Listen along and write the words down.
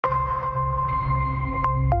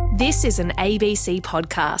This is an ABC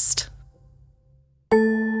podcast.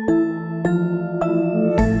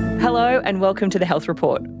 Hello and welcome to The Health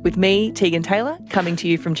Report with me, Tegan Taylor, coming to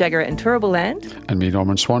you from Jagera and Turrbal Land. And me,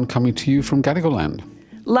 Norman Swan, coming to you from Gadigal Land.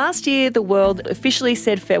 Last year, the world officially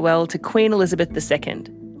said farewell to Queen Elizabeth II.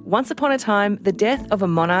 Once upon a time, the death of a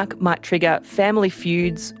monarch might trigger family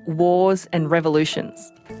feuds, wars and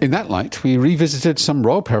revolutions. In that light, we revisited some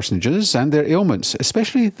royal personages and their ailments,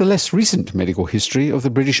 especially the less recent medical history of the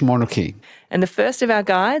British monarchy. And the first of our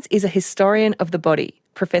guides is a historian of the body,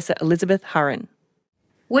 Professor Elizabeth Hurren.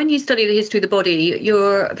 When you study the history of the body,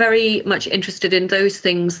 you're very much interested in those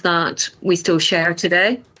things that we still share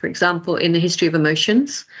today, for example, in the history of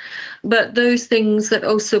emotions, but those things that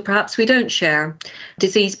also perhaps we don't share.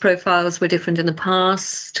 Disease profiles were different in the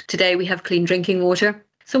past. Today we have clean drinking water.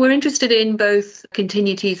 So we're interested in both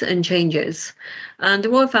continuities and changes. And the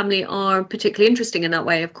royal family are particularly interesting in that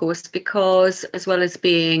way, of course, because as well as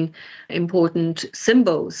being important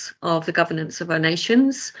symbols of the governance of our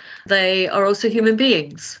nations, they are also human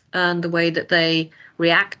beings. And the way that they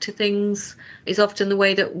react to things is often the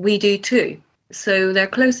way that we do too. So they're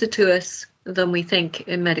closer to us than we think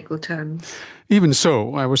in medical terms. Even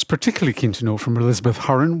so, I was particularly keen to know from Elizabeth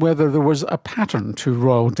Hurren whether there was a pattern to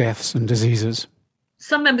royal deaths and diseases.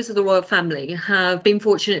 Some members of the royal family have been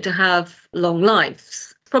fortunate to have long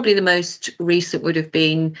lives. Probably the most recent would have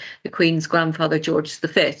been the Queen's grandfather, George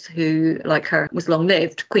V, who, like her, was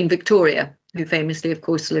long-lived. Queen Victoria, who famously, of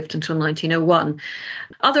course, lived until 1901.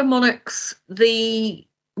 Other monarchs, the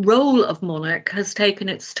role of monarch has taken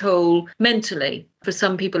its toll mentally. For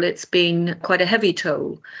some people, it's been quite a heavy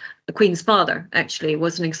toll. The Queen's father, actually,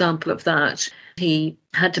 was an example of that. He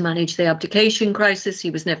had to manage the abdication crisis.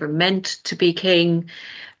 He was never meant to be king.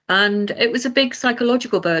 And it was a big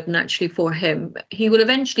psychological burden, actually, for him. He will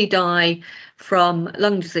eventually die from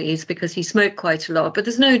lung disease because he smoked quite a lot. But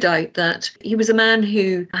there's no doubt that he was a man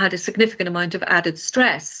who had a significant amount of added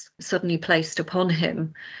stress suddenly placed upon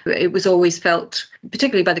him. It was always felt,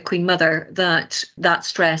 particularly by the Queen Mother, that that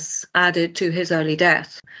stress added to his early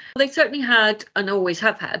death. They certainly had, and always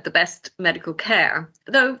have had, the best medical care,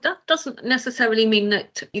 though that doesn't necessarily mean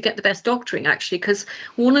that you get the best doctoring, actually, because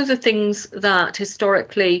one of the things that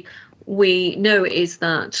historically we know is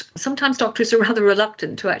that sometimes doctors are rather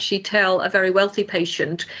reluctant to actually tell a very wealthy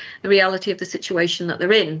patient the reality of the situation that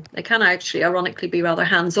they're in. They can actually, ironically, be rather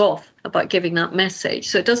hands-off about giving that message.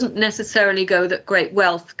 So it doesn't necessarily go that great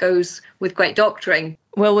wealth goes with great doctoring.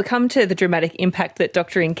 Well, we'll come to the dramatic impact that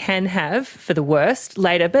doctoring can have for the worst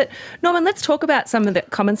later. But Norman, let's talk about some of the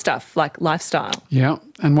common stuff like lifestyle. Yeah,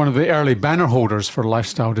 and one of the early banner holders for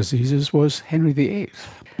lifestyle diseases was Henry VIII.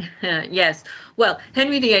 Yes. Well,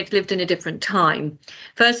 Henry VIII lived in a different time.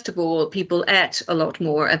 First of all, people ate a lot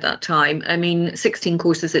more at that time. I mean, 16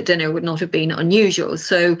 courses at dinner would not have been unusual.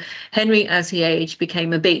 So Henry, as he aged,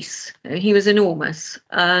 became obese. He was enormous.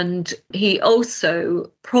 And he also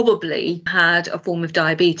probably had a form of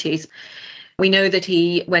diabetes. We know that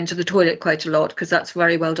he went to the toilet quite a lot because that's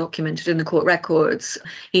very well documented in the court records.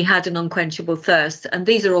 He had an unquenchable thirst, and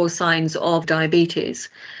these are all signs of diabetes.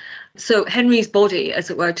 So Henry's body, as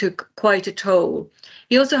it were, took quite a toll.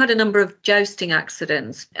 He also had a number of jousting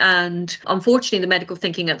accidents. And unfortunately, the medical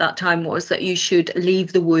thinking at that time was that you should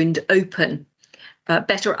leave the wound open.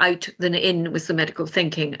 Better out than in was the medical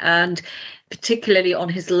thinking. And particularly on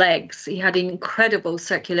his legs, he had incredible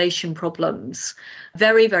circulation problems,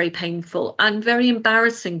 very, very painful and very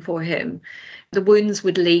embarrassing for him. The wounds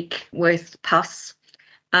would leak with pus.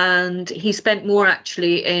 And he spent more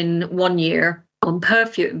actually in 1 year on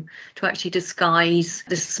perfume to actually disguise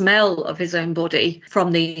the smell of his own body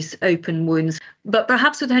from these open wounds. But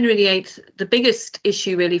perhaps with Henry VIII, the biggest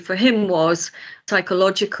issue really for him was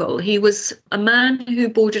psychological. He was a man who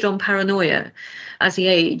bordered on paranoia as he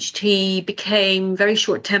aged. He became very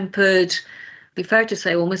short-tempered, be fair to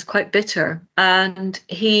say, almost quite bitter. And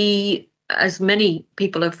he, as many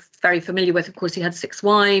people are very familiar with, of course, he had 6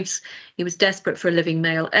 wives. He was desperate for a living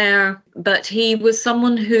male heir. But he was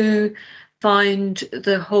someone who found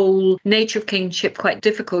the whole nature of kingship quite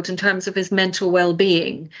difficult in terms of his mental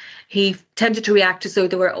well-being. He tended to react as though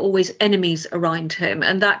there were always enemies around him,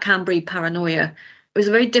 and that can breed paranoia. It was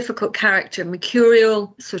a very difficult character,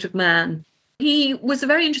 mercurial sort of man. He was a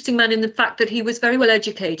very interesting man in the fact that he was very well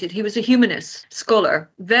educated. He was a humanist scholar,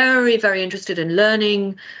 very, very interested in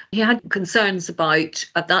learning. He had concerns about,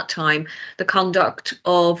 at that time, the conduct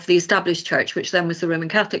of the established church, which then was the Roman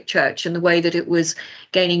Catholic Church, and the way that it was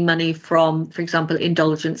gaining money from, for example,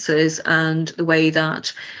 indulgences, and the way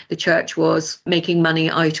that the church was making money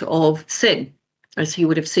out of sin, as he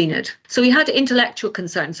would have seen it. So he had intellectual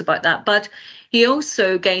concerns about that, but He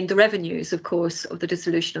also gained the revenues, of course, of the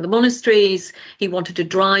dissolution of the monasteries. He wanted to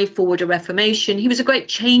drive forward a reformation. He was a great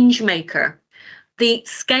change maker. The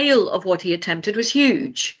scale of what he attempted was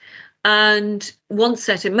huge. And once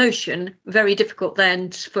set in motion, very difficult then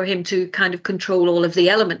for him to kind of control all of the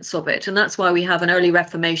elements of it. And that's why we have an early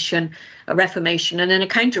Reformation, a Reformation, and then a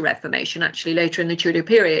counter-Reformation actually later in the Tudor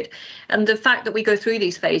period. And the fact that we go through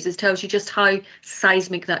these phases tells you just how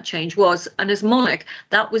seismic that change was. And as monarch,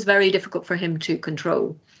 that was very difficult for him to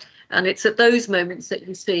control. And it's at those moments that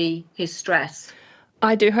you see his stress.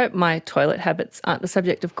 I do hope my toilet habits aren't the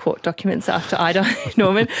subject of court documents after I die,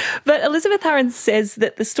 Norman. But Elizabeth Harren says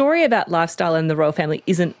that the story about lifestyle in the royal family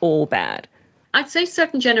isn't all bad. I'd say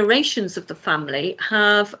certain generations of the family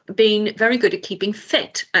have been very good at keeping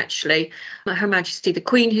fit, actually. Her Majesty the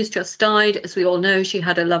Queen, who's just died, as we all know, she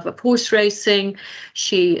had a love of horse racing.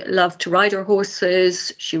 She loved to ride her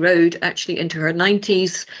horses. She rode actually into her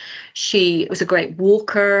 90s. She was a great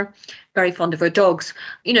walker, very fond of her dogs.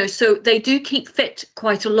 So they do keep fit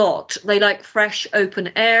quite a lot. They like fresh,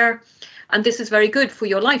 open air. And this is very good for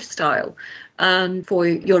your lifestyle and for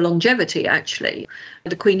your longevity, actually.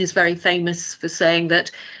 The Queen is very famous for saying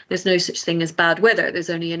that there's no such thing as bad weather,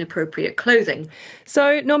 there's only inappropriate clothing.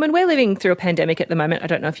 So, Norman, we're living through a pandemic at the moment, I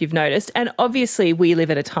don't know if you've noticed, and obviously we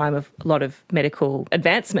live at a time of a lot of medical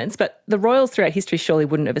advancements, but the royals throughout history surely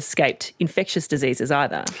wouldn't have escaped infectious diseases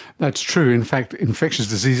either. That's true. In fact, infectious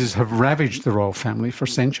diseases have ravaged the royal family for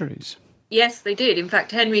centuries. Yes, they did. In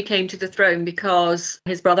fact, Henry came to the throne because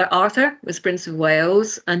his brother Arthur was Prince of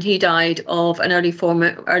Wales, and he died of an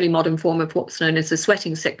early modern form of what's known as the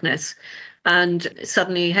sweating sickness. And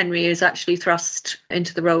suddenly Henry is actually thrust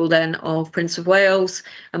into the role then of Prince of Wales,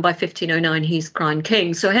 and by 1509 he's crowned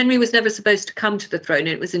king. So Henry was never supposed to come to the throne.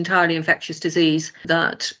 It was entirely infectious disease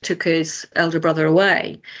that took his elder brother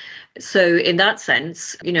away. So in that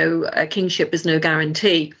sense, a kingship is no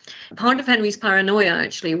guarantee. Part of Henry's paranoia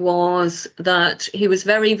actually was that he was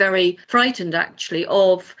very, very frightened actually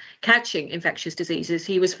of catching infectious diseases.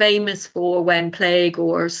 He was famous for when plague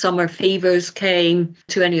or summer fevers came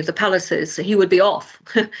to any of the palaces, he would be off.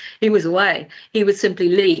 He was away. He would simply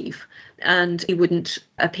leave and he wouldn't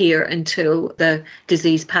appear until the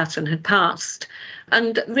disease pattern had passed.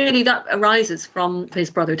 And really that arises from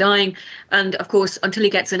his brother dying. And of course, until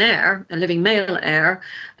he gets an heir, a living male heir,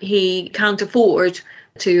 he can't afford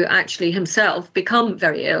to actually himself become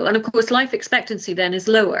very ill. And of course, life expectancy then is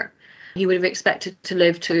lower. He would have expected to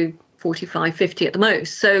live to 45, 50 at the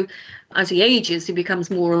most. So as he ages, he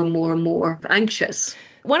becomes more and more and more anxious.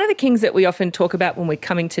 One of the kings that we often talk about when we're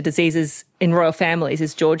coming to diseases in royal families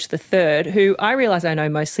is George III, who I realise I know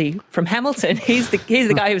mostly from Hamilton. He's the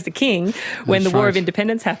guy who was the king when the War of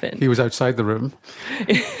Independence happened. He was outside the room.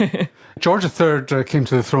 George III came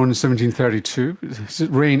to the throne in 1732. His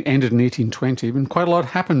reign ended in 1820, and quite a lot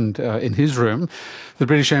happened in his reign. The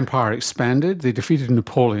British Empire expanded, they defeated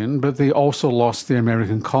Napoleon, but they also lost the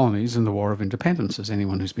American colonies in the War of Independence, as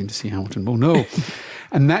anyone who's been to see Hamilton will know.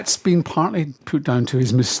 And that's been partly put down to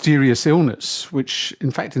his mysterious illness, which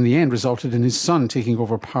in fact in the end resulted in his son taking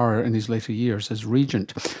over power in his later years as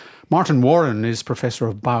regent. Martin Warren is Professor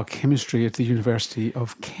of Biochemistry at the University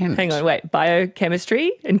of Kent. Hang on, wait,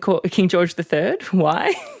 biochemistry and King George III?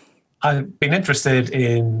 Why? I've been interested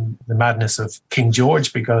in the madness of King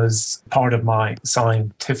George because part of my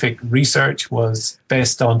scientific research was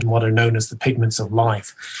based on what are known as the pigments of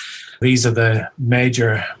life. These are the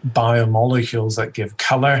major biomolecules that give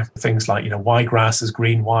colour. Things like, why grass is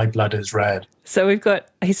green, why blood is red. So we've got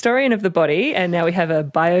a historian of the body and now we have a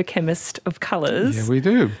biochemist of colours. Yeah, we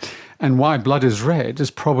do. And why blood is red is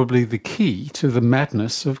probably the key to the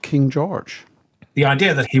madness of King George. The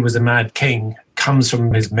idea that he was a mad king comes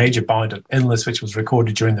from his major bout of illness, which was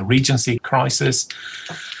recorded during the Regency crisis.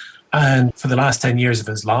 And for the last 10 years of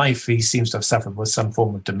his life, he seems to have suffered with some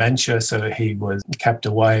form of dementia, so he was kept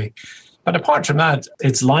away. But apart from that,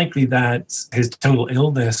 it's likely that his total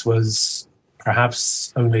illness was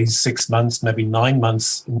perhaps only 6 months, maybe 9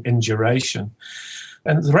 months in duration.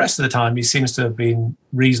 And the rest of the time, he seems to have been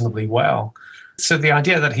reasonably well. So the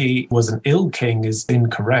idea that he was an ill king is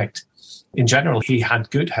incorrect. In general, he had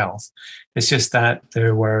good health. It's just that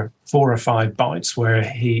there were 4 or 5 bouts where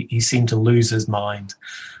he seemed to lose his mind.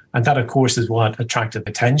 And that, of course, is what attracted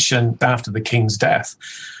attention after the king's death,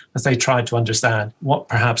 as they tried to understand what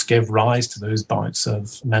perhaps gave rise to those bouts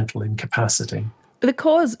of mental incapacity. The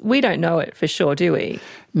cause, we don't know it for sure, do we?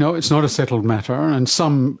 No, it's not a settled matter, and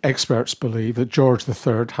some experts believe that George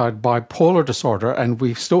III had bipolar disorder, and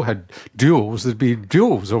we still had duels. There'd be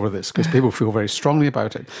duels over this because people feel very strongly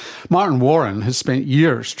about it. Martin Warren has spent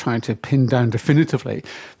years trying to pin down definitively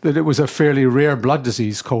that it was a fairly rare blood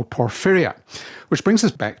disease called porphyria, which brings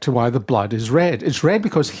us back to why the blood is red. It's red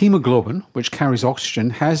because haemoglobin, which carries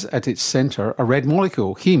oxygen, has at its centre a red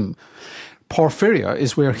molecule, heme. Porphyria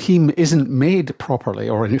is where heme isn't made properly,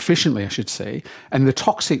 or efficiently I should say, and the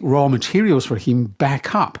toxic raw materials for heme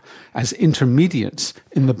back up as intermediates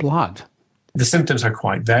in the blood. The symptoms are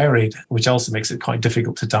quite varied, which also makes it quite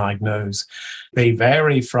difficult to diagnose. They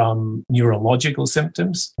vary from neurological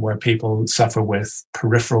symptoms, where people suffer with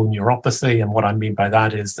peripheral neuropathy. And what I mean by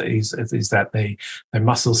that is that their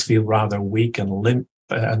muscles feel rather weak and limp,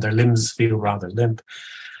 and their limbs feel rather limp.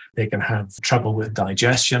 They can have trouble with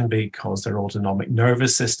digestion because their autonomic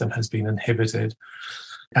nervous system has been inhibited.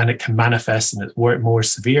 And it can manifest in its more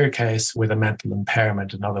severe case with a mental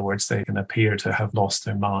impairment. In other words, they can appear to have lost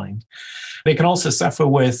their mind. They can also suffer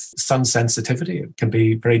with sun sensitivity. It can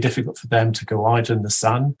be very difficult for them to go out in the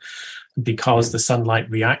sun because the sunlight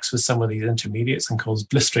reacts with some of these intermediates and causes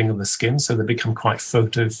blistering of the skin. So they become quite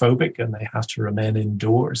photophobic and they have to remain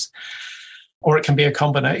indoors. Or it can be a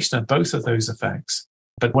combination of both of those effects.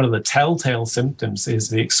 But one of the telltale symptoms is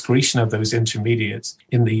the excretion of those intermediates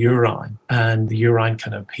in the urine. And the urine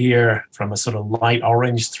can appear from a sort of light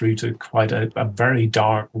orange through to quite a very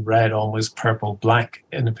dark red, almost purple-black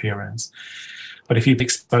in appearance. But if you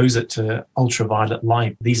expose it to ultraviolet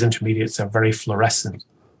light, these intermediates are very fluorescent.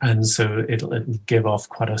 And so it'll give off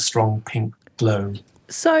quite a strong pink glow.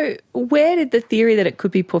 So where did the theory that it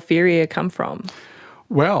could be porphyria come from?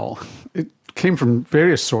 Well, it came from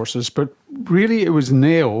various sources, but really it was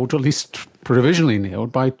nailed, at least provisionally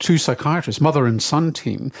nailed, by two psychiatrists, mother and son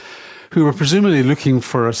team, who were presumably looking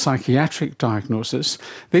for a psychiatric diagnosis.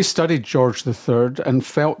 They studied George III and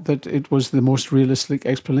felt that it was the most realistic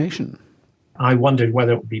explanation. I wondered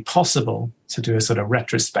whether it would be possible to do a sort of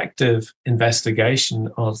retrospective investigation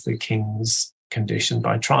of the king's condition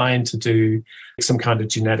by trying to do some kind of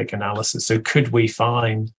genetic analysis. So could we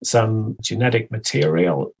find some genetic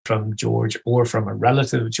material from George or from a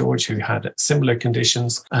relative of George who had similar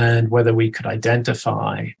conditions, and whether we could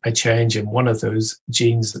identify a change in one of those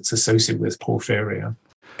genes that's associated with porphyria.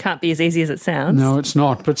 Can't be as easy as it sounds. No, it's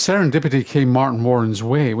not. But serendipity came Martin Warren's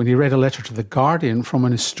way when he read a letter to The Guardian from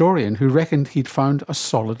an historian who reckoned he'd found a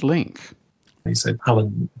solid link. He said,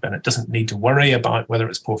 Alan Bennett doesn't need to worry about whether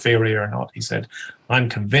it's porphyria or not. He said, I'm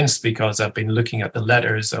convinced because I've been looking at the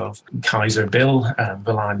letters of Kaiser Bill and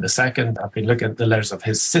Wilhelm II. I've been looking at the letters of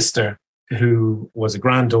his sister, who was a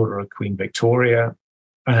granddaughter of Queen Victoria.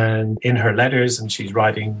 And in her letters, and she's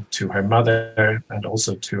writing to her mother and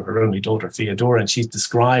also to her only daughter, Theodora, and she's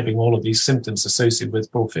describing all of these symptoms associated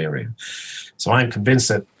with porphyria. So I'm convinced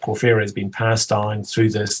that porphyria has been passed down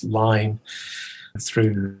through this line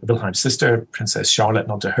through Wilhelm's sister, Princess Charlotte,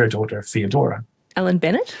 and onto her daughter, Theodora. Alan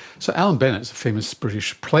Bennett? So Alan Bennett's a famous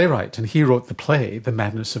British playwright, and he wrote the play, The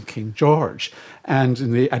Madness of King George.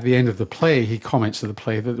 And at the end of the play, he comments in the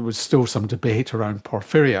play that there was still some debate around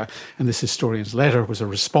porphyria, and this historian's letter was a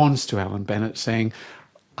response to Alan Bennett saying,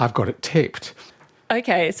 I've got it taped.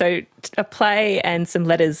 Okay, so a play and some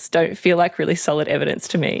letters don't feel like really solid evidence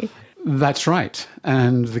to me. That's right.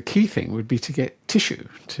 And the key thing would be to get tissue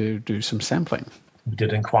to do some sampling. We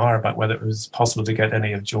did inquire about whether it was possible to get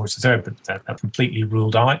any of George III, but that completely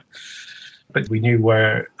ruled out. But we knew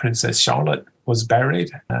where Princess Charlotte was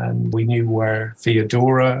buried, and we knew where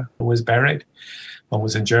Theodora was buried. One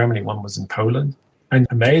was in Germany, one was in Poland. And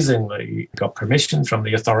amazingly, we got permission from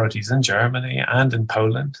the authorities in Germany and in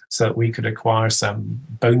Poland so that we could acquire some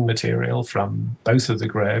bone material from both of the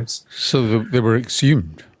graves. So they were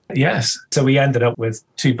exhumed? Yes. So we ended up with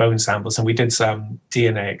 2 bone samples, and we did some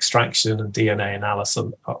DNA extraction and DNA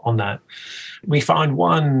analysis on that. We found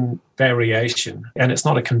one variation, and it's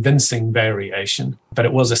not a convincing variation, but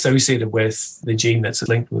it was associated with the gene that's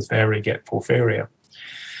linked with varigate porphyria.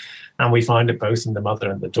 And we find it both in the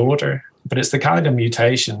mother and the daughter. But it's the kind of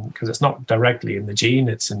mutation, because it's not directly in the gene,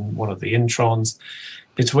 it's in one of the introns.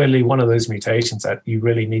 It's really one of those mutations that you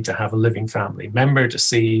really need to have a living family member to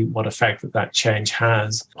see what effect that change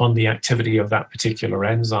has on the activity of that particular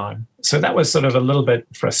enzyme. So that was sort of a little bit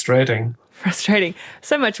frustrating. Frustrating.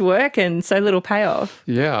 So much work and so little payoff.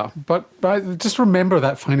 Yeah, but just remember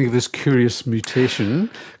that finding of this curious mutation,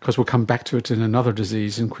 because we'll come back to it in another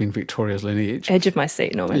disease in Queen Victoria's lineage. Edge of my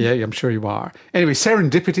seat, Norman. Yeah, I'm sure you are. Anyway,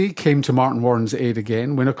 serendipity came to Martin Warren's aid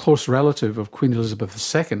again when a close relative of Queen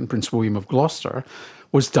Elizabeth II, Prince William of Gloucester,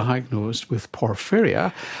 was diagnosed with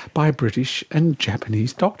porphyria by British and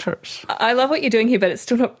Japanese doctors. I love what you're doing here, but it's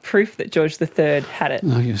still not proof that George III had it.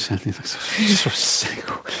 No, you're certainly so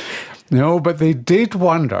cynical. No, but they did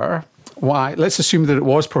wonder why. Let's assume that it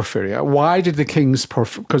was porphyria. Why did the king's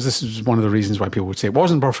because this is one of the reasons why people would say it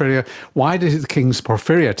wasn't porphyria. Why did the king's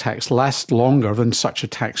porphyria attacks last longer than such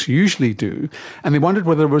attacks usually do? And they wondered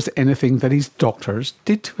whether there was anything that his doctors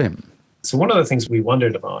did to him. So one of the things we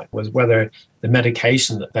wondered about was whether the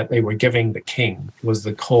medication that they were giving the king was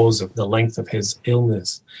the cause of the length of his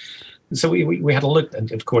illness. So we had a look,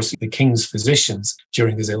 and of course the king's physicians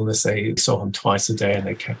during his illness, they saw him twice a day, and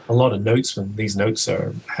they kept a lot of notes. When these notes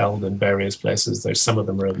are held in various places, there's some of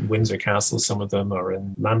them are in Windsor Castle, some of them are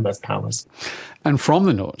in Lambeth Palace. And from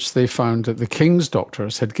the notes, they found that the king's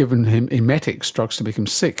doctors had given him emetics, drugs to make him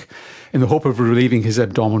sick, in the hope of relieving his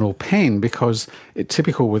abdominal pain, because it's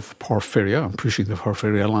typical with porphyria, I'm pushing the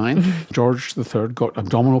porphyria line, George III got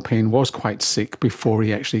abdominal pain, was quite sick before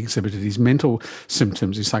he actually exhibited his mental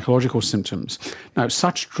symptoms, his psychological symptoms. Now,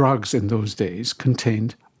 such drugs in those days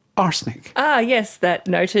contained arsenic. Ah, yes, that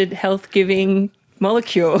noted health-giving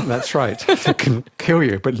molecule. That's right. It can kill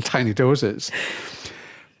you, but in tiny doses.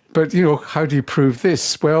 But, how do you prove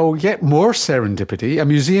this? Well, yet more serendipity. A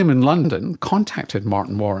museum in London contacted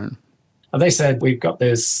Martin Warren. And they said, we've got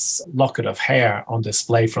this locket of hair on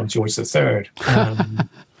display from George III.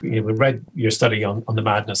 We read your study on the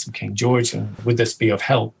madness of King George, and would this be of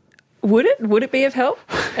help? Would it be of help,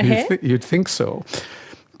 a hair? You'd think so.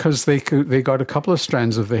 Because they got a couple of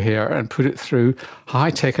strands of the hair and put it through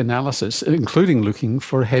high-tech analysis, including looking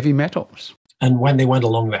for heavy metals. And when they went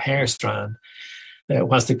along the hair strand,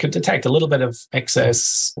 whilst they could detect a little bit of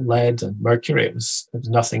excess lead and mercury, it was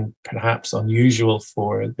nothing perhaps unusual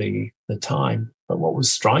for the time. But what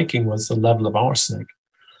was striking was the level of arsenic.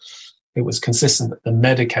 It was consistent that the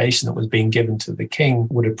medication that was being given to the king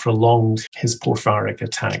would have prolonged his porphyric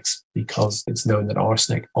attacks, because it's known that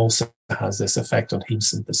arsenic also has this effect on heat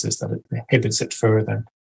synthesis, that it inhibits it further.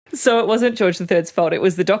 So it wasn't George III's fault, it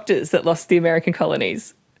was the doctors that lost the American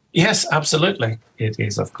colonies. Yes, absolutely. It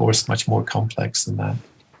is, of course, much more complex than that.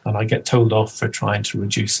 And I get told off for trying to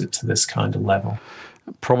reduce it to this kind of level.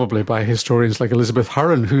 Probably by historians like Elizabeth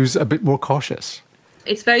Hurren, who's a bit more cautious.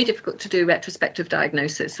 It's very difficult to do retrospective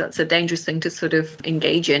diagnosis. That's a dangerous thing to sort of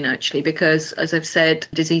engage in, actually, because, as I've said,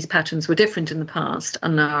 disease patterns were different in the past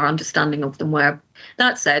and our understanding of them were.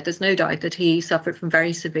 That said, there's no doubt that he suffered from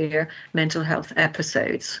very severe mental health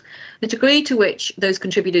episodes. The degree to which those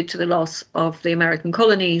contributed to the loss of the American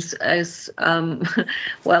colonies is,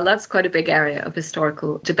 well, that's quite a big area of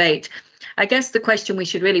historical debate. I guess the question we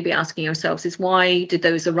should really be asking ourselves is, why did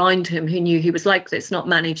those around him who knew he was like this not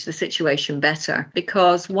manage the situation better?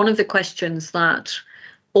 Because one of the questions that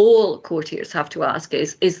all courtiers have to ask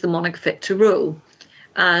is the monarch fit to rule?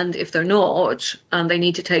 And if they're not, and they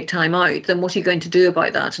need to take time out, then what are you going to do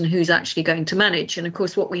about that, and who's actually going to manage? And of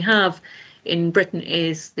course, what we have in Britain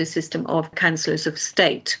is the system of councillors of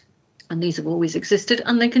state. And these have always existed,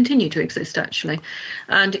 and they continue to exist, actually.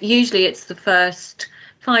 And usually it's the first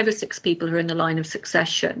 5 or 6 people who are in the line of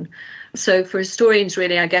succession. So for historians,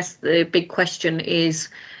 really, I guess the big question is,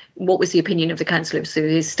 what was the opinion of the councillors of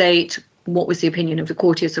the state? What was the opinion of the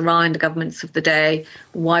courtiers around, the governments of the day?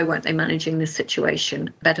 Why weren't they managing this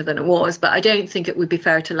situation better than it was? But I don't think it would be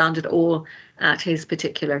fair to land it all at his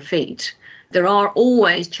particular feet. There are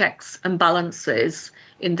always checks and balances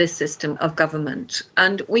in this system of government.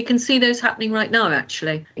 And we can see those happening right now,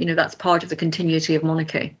 actually. That's part of the continuity of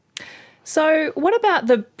monarchy. So what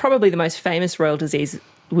about probably the most famous royal disease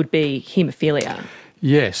would be haemophilia?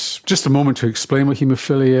 Yes. Just a moment to explain what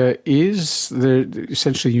haemophilia is.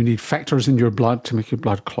 Essentially, you need factors in your blood to make your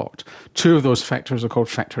blood clot. 2 of those factors are called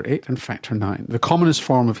factor 8 and factor 9. The commonest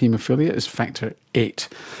form of haemophilia is factor 8.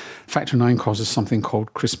 Factor 9 causes something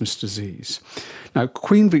called Christmas disease. Now,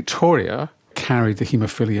 Queen Victoria carried the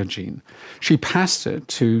haemophilia gene. She passed it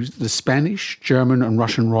to the Spanish, German and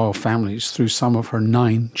Russian royal families through some of her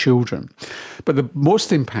 9 children. But the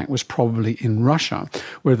most impact was probably in Russia,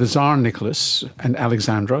 where the Tsar Nicholas and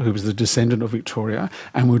Alexandra, who was the descendant of Victoria,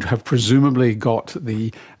 and would have presumably got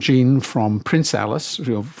the gene from Prince Alice,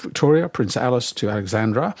 Victoria, Prince Alice to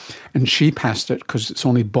Alexandra, and she passed it, because it's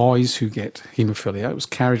only boys who get haemophilia. It was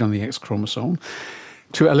carried on the X chromosome,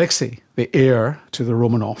 to Alexei, the heir to the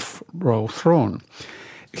Romanov royal throne.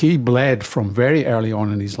 He bled from very early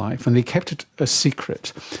on in his life, and they kept it a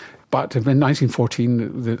secret. But in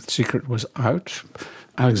 1914, the secret was out.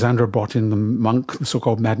 Alexander brought in the monk, the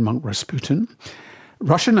so-called mad monk Rasputin.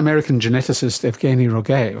 Russian-American geneticist Evgeny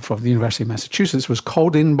Rogev of the University of Massachusetts was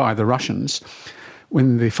called in by the Russians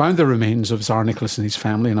when they found the remains of Tsar Nicholas and his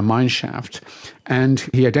family in a mine shaft, and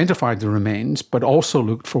he identified the remains but also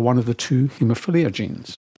looked for one of the two haemophilia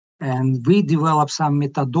genes. And we developed some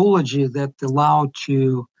methodology that allowed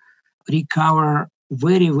to recover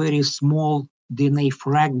very, very small DNA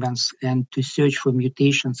fragments and to search for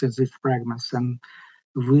mutations in these fragments. And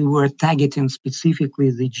we were targeting specifically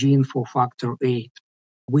the gene for factor VIII.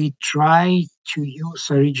 We tried to use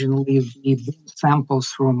originally the samples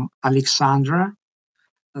from Alexandra,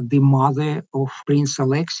 the mother of Prince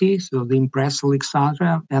Alexei, so the Empress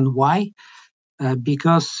Alexandra. And why?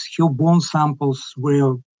 Because her bone samples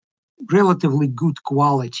were relatively good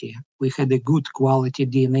quality. We had a good quality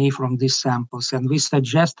DNA from these samples, and we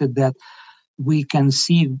suggested that we can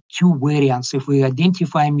see two variants. If we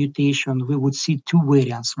identify mutation, we would see two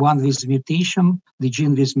variants, one with mutation, the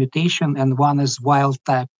gene with mutation, and one is wild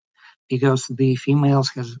type, because the females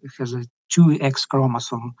has a 2X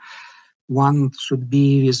chromosome. One should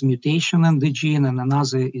be with mutation in the gene, and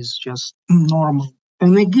another is just normal.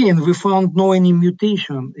 And again, we found no any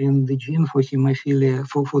mutation in the gene for hemophilia,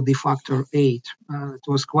 for the factor VIII. It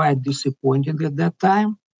was quite disappointing at that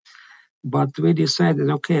time. But we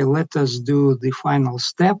decided, okay, let us do the final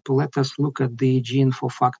step. Let us look at the gene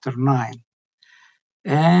for factor IX.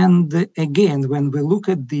 And again, when we look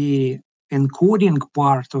at the encoding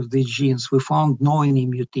part of the genes, we found no any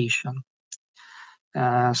mutation.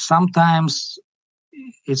 Sometimes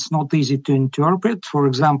it's not easy to interpret. For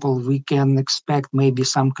example, we can expect maybe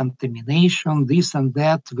some contamination, this and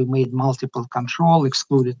that. We made multiple control,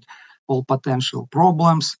 excluded all potential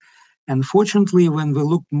problems. Unfortunately, when we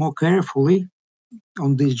looked more carefully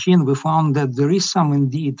on this gene, we found that there is some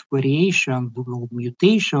indeed variation,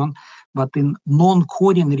 mutation, but in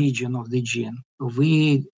non-coding region of the gene.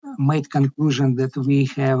 We made conclusion that we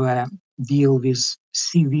have a deal with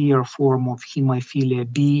severe form of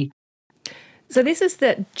hemophilia B. So this is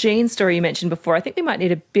that gene story you mentioned before. I think we might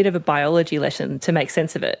need a bit of a biology lesson to make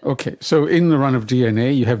sense of it. Okay, so in the run of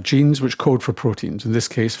DNA, you have genes which code for proteins, in this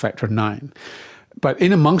case factor IX. But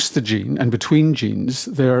in amongst the gene and between genes,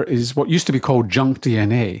 there is what used to be called junk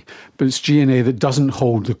DNA, but it's DNA that doesn't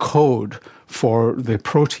hold the code for the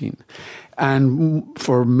protein. And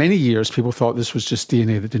for many years, people thought this was just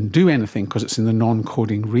DNA that didn't do anything because it's in the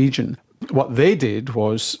non-coding region. What they did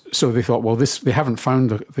was, so they thought, well, they haven't found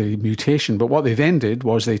the mutation, but what they then did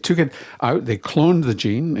was they took it out, they cloned the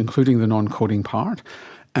gene, including the non-coding part,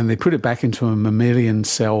 and they put it back into a mammalian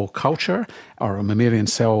cell culture or a mammalian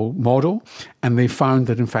cell model, and they found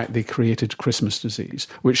that, in fact, they created Christmas disease,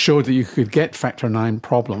 which showed that you could get factor IX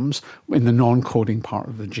problems in the non-coding part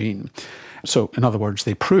of the gene. So, in other words,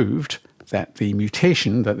 they proved that the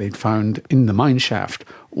mutation that they'd found in the mine shaft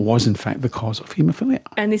was, in fact, the cause of haemophilia.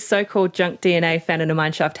 And this so-called junk DNA found in a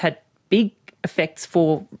mine shaft had big effects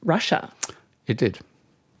for Russia. It did.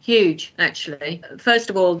 Huge, actually. First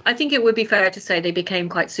of all, I think it would be fair to say they became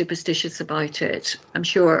quite superstitious about it. I'm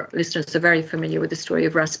sure listeners are very familiar with the story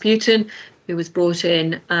of Rasputin, who was brought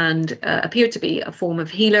in and appeared to be a form of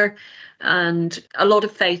healer. And a lot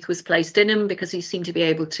of faith was placed in him because he seemed to be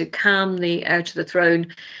able to calm the heir to the throne.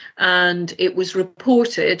 And it was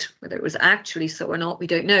reported, whether it was actually so or not, we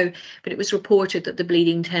don't know, but it was reported that the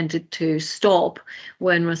bleeding tended to stop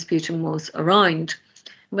when Rasputin was around.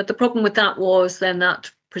 But the problem with that was then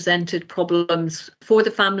that presented problems for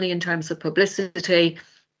the family in terms of publicity.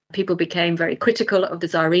 People became very critical of the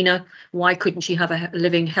Tsarina. Why couldn't she have a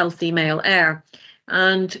living, healthy male heir?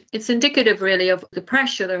 And it's indicative, really, of the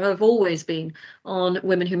pressure there have always been on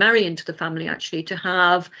women who marry into the family, actually, to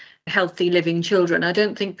have healthy, living children. I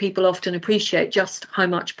don't think people often appreciate just how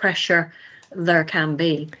much pressure there can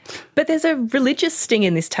be. But there's a religious sting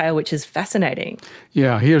in this tale, which is fascinating.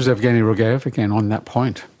 Yeah, here's Evgeny Rogev again on that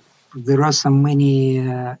point. There are so many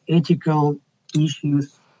ethical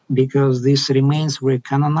issues because these remains were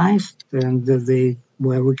canonized and they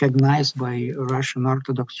were recognized by Russian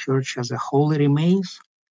Orthodox Church as a holy remains.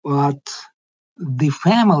 But the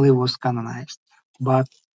family was canonized, but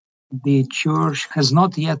the church has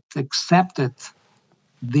not yet accepted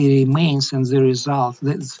the remains and the results.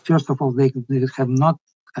 First of all, they have not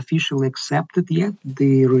officially accepted yet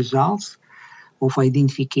the results of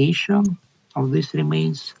identification of these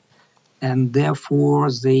remains. And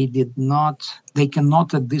therefore, they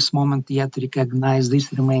cannot at this moment yet recognize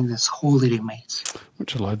these remains as holy remains.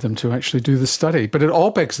 Which allowed them to actually do the study. But it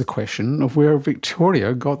all begs the question of where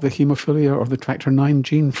Victoria got the haemophilia or the factor IX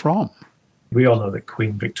gene from. We all know that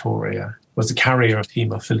Queen Victoria was a carrier of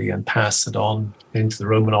haemophilia and passed it on into the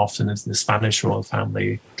Roman, often into the Spanish royal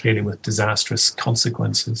family, clearly with disastrous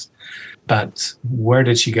consequences. But where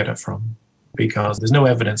did she get it from? Because there's no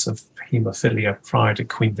evidence of haemophilia prior to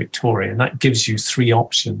Queen Victoria, and that gives you three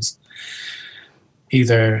options.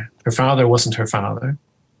 Either her father wasn't her father,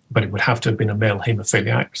 but it would have to have been a male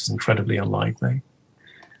haemophiliac, which is incredibly unlikely.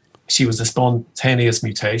 She was a spontaneous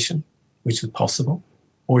mutation, which was possible,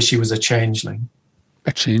 or she was a changeling.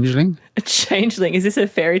 A changeling? A changeling. Is this a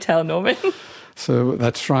fairy tale, Norman? So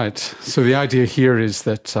that's right. So the idea here is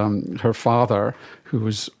that her father, who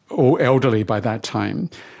was elderly by that time,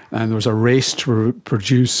 and there was a race to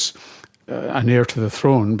produce an heir to the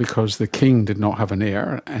throne because the king did not have an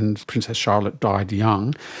heir, and Princess Charlotte died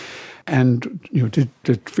young. And did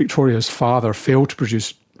Victoria's father fail to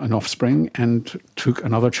produce an offspring and took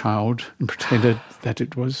another child and pretended that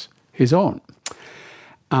it was his own?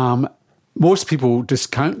 Most people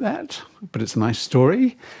discount that, but it's a nice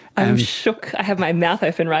story. I'm shook. I have my mouth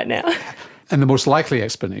open right now. And the most likely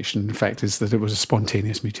explanation, in fact, is that it was a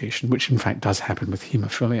spontaneous mutation, which in fact does happen with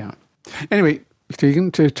haemophilia. Anyway,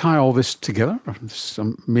 Tegan, to tie all this together, this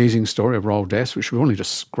amazing story of royal deaths, which we've only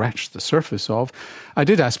just scratched the surface of, I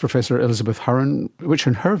did ask Professor Elizabeth Hurren, which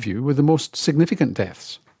in her view were the most significant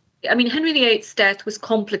deaths. I mean, Henry VIII's death was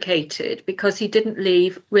complicated because he didn't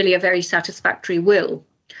leave really a very satisfactory will.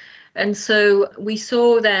 And so we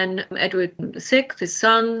saw then Edward VI, his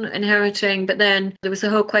son, inheriting, but then there was the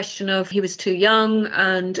whole question of he was too young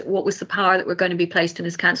and what was the power that were going to be placed in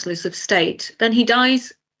his councillors of state. Then he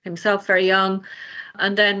dies himself very young,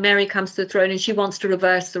 and then Mary comes to the throne and she wants to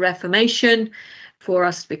reverse the Reformation for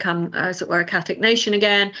us to become, as it were, a Catholic nation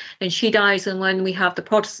again. And she dies, and when we have the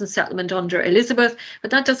Protestant settlement under Elizabeth,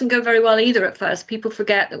 but that doesn't go very well either at first. People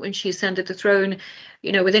forget that when she ascended the throne,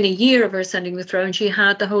 within a year of her ascending the throne, she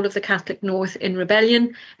had the whole of the Catholic North in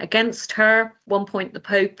rebellion against her. At one point, the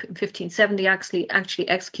Pope in 1570 actually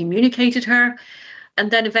excommunicated her.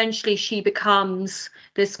 And then eventually she becomes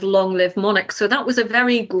this long-lived monarch. So that was a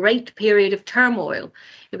very great period of turmoil.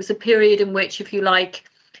 It was a period in which, if you like,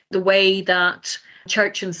 the way that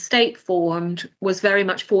church and state formed was very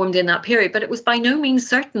much formed in that period, but it was by no means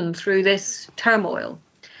certain through this turmoil.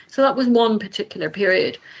 So that was one particular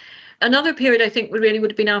period. Another period, I think, really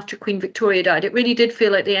would have been after Queen Victoria died. It really did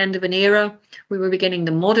feel like the end of an era. We were beginning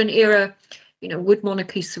the modern era. Would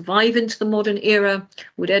monarchy survive into the modern era?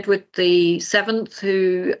 Would Edward VII,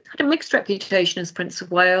 who had a mixed reputation as Prince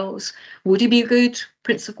of Wales, would he be a good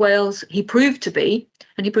Prince of Wales? He proved to be,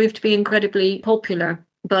 and he proved to be incredibly popular.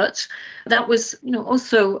 But that was,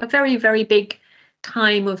 also a very, very big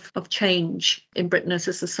time of change in Britain as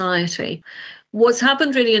a society. What's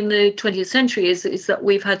happened really in the 20th century is that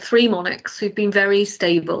we've had three monarchs who've been very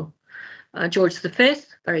stable. George V,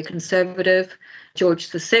 very conservative. George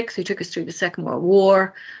VI, who took us through the Second World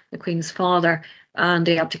War, the Queen's father, and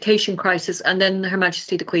the abdication crisis. And then Her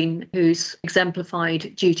Majesty the Queen, who's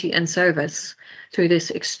exemplified duty and service through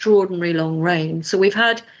this extraordinary long reign. So we've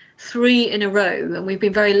had three in a row, and we've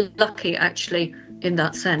been very lucky, actually, in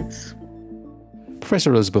that sense.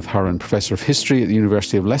 Professor Elizabeth Hurren, Professor of History at the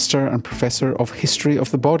University of Leicester and Professor of History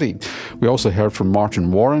of the Body. We also heard from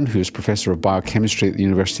Martin Warren, who is Professor of Biochemistry at the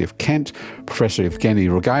University of Kent, Professor Evgeny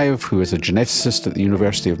Rogayev, who is a geneticist at the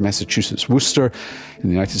University of Massachusetts Worcester in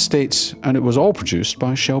the United States, and it was all produced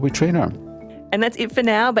by Shelby Traynor. And that's it for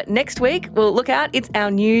now, but next week, well, look out, it's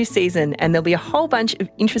our new season, and there'll be a whole bunch of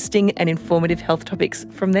interesting and informative health topics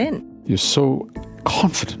from then. You're so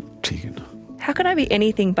confident, Tegan. How can I be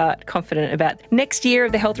anything but confident about next year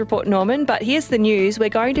of the Health Report, Norman? But here's the news. We're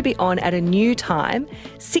going to be on at a new time,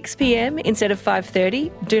 6 p.m. instead of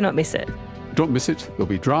 5:30. Do not miss it. Don't miss it. There'll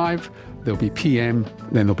be Drive, there'll be PM,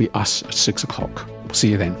 then there'll be us at 6 o'clock. We'll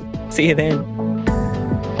see you then. See you then.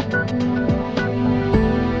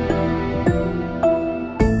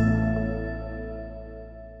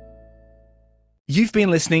 You've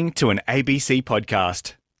been listening to an ABC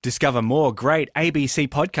podcast. Discover more great ABC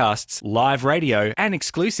podcasts, live radio, and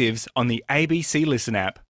exclusives on the ABC Listen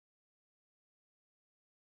app.